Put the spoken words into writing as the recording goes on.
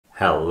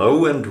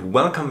Hello and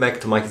welcome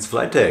back to Mikey's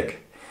Flightdeck.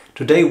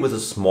 Today with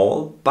a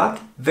small but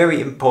very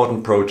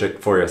important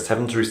project for your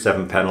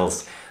 737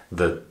 panels,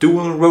 the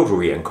dual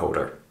rotary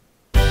encoder.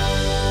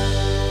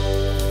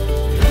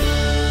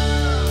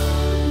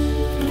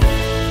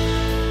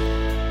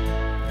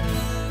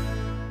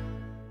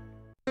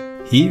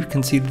 Here you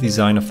can see the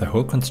design of the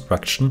whole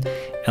construction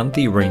and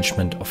the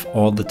arrangement of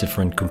all the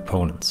different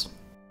components.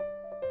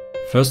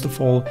 First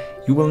of all,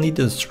 you will need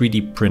a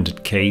 3D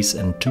printed case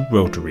and two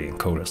rotary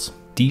encoders.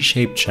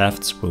 D-shaped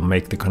shafts will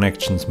make the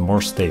connections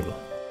more stable.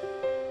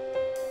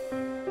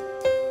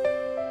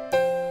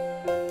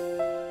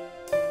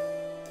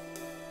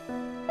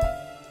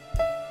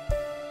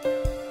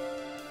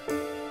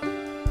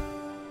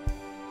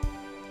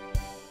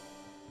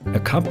 A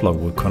coupler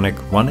will connect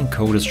one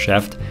encoder's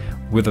shaft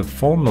with a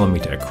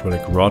 4mm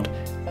acrylic rod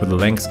with a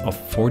length of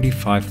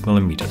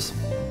 45mm.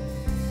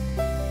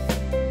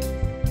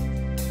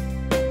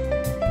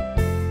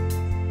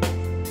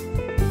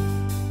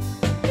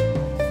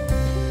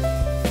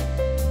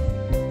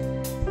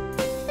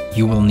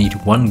 You will need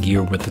one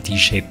gear with a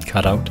D-shaped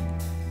cutout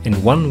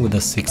and one with a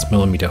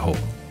 6mm hole.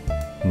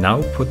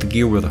 Now put the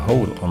gear with a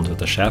hole onto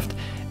the shaft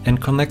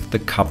and connect the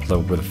coupler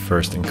with the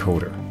first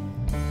encoder.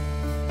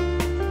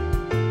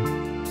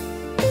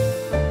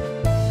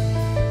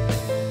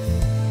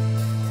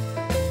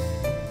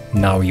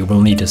 Now you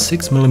will need a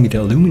 6mm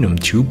aluminum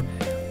tube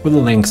with a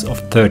length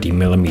of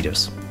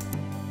 30mm.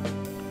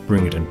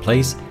 Bring it in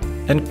place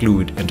and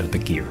glue it into the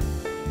gear.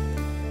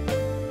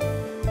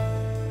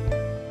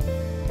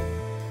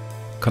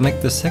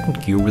 Connect the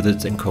second gear with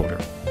its encoder.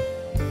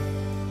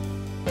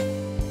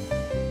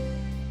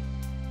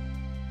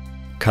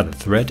 Cut a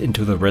thread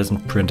into the resin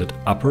printed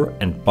upper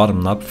and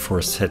bottom knob for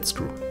a set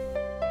screw.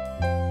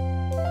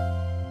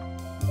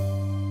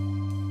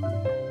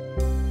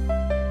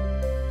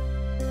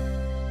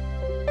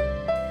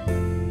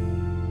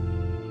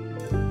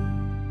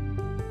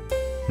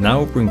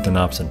 Now bring the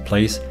knobs in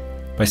place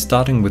by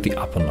starting with the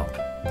upper knob.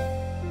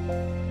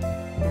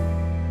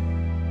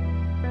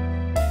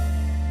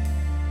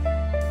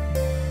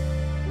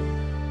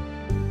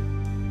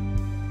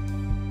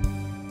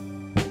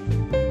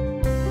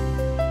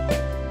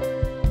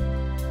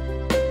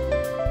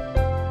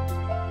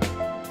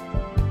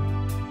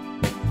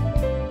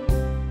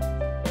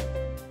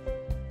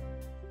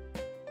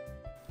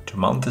 To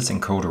mount this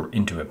encoder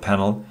into a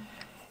panel,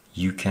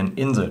 you can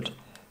insert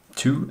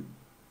two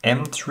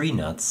M3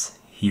 nuts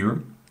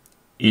here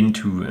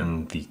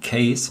into the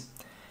case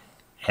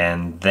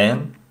and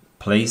then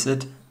place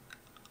it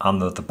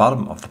under the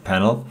bottom of the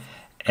panel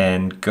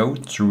and go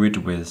through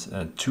it with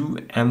two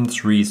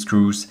M3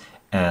 screws,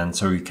 and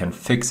so you can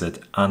fix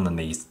it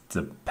underneath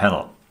the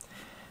panel.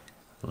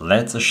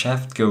 Let the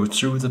shaft go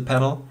through the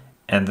panel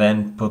and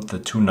then put the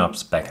two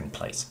knobs back in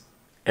place.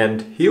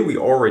 And here we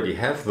already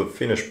have the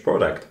finished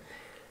product.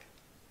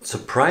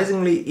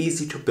 Surprisingly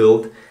easy to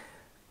build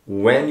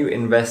when you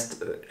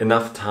invest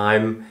enough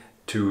time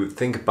to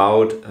think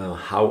about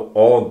how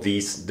all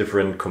these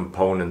different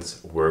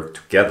components work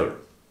together.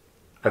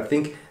 I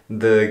think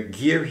the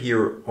gear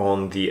here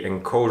on the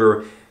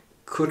encoder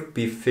could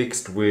be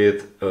fixed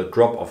with a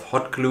drop of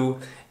hot glue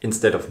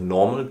instead of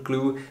normal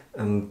glue,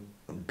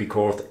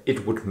 because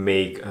it would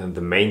make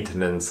the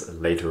maintenance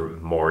later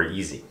more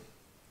easy.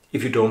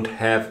 If you don't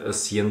have a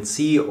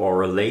CNC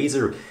or a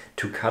laser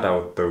to cut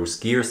out those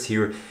gears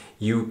here,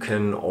 you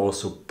can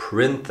also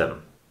print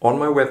them. On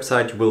my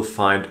website you will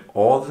find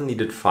all the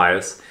needed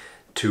files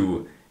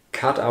to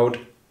cut out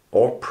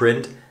or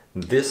print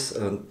this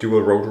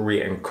dual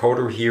rotary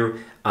encoder here.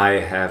 I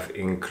have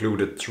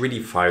included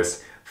 3D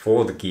files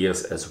for the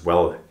gears as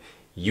well.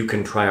 You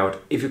can try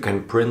out if you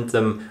can print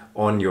them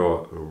on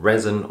your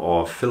resin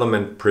or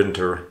filament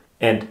printer,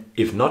 and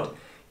if not,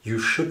 you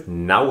should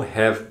now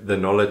have the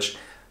knowledge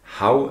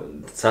how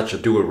such a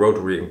dual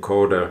rotary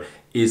encoder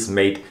is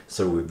made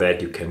so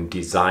that you can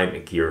design a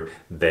gear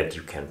that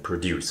you can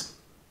produce.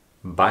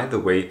 By the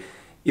way,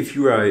 if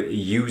you are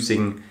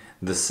using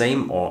the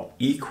same or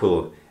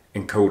equal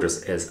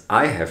encoders as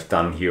I have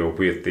done here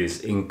with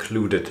this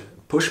included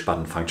push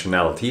button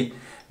functionality,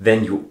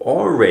 then you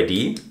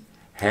already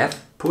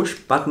have push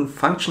button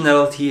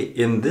functionality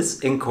in this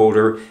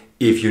encoder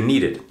if you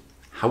need it.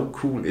 How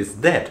cool is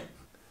that?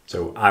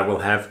 So I will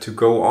have to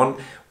go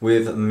on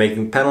with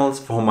making panels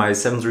for my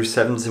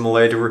 737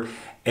 simulator.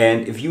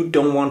 And if you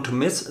don't want to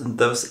miss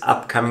those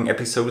upcoming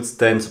episodes,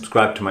 then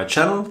subscribe to my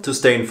channel to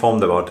stay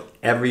informed about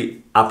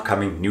every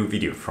upcoming new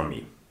video from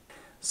me.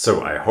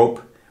 So I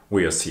hope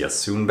we'll see us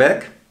soon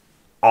back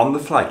on the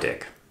flight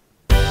deck.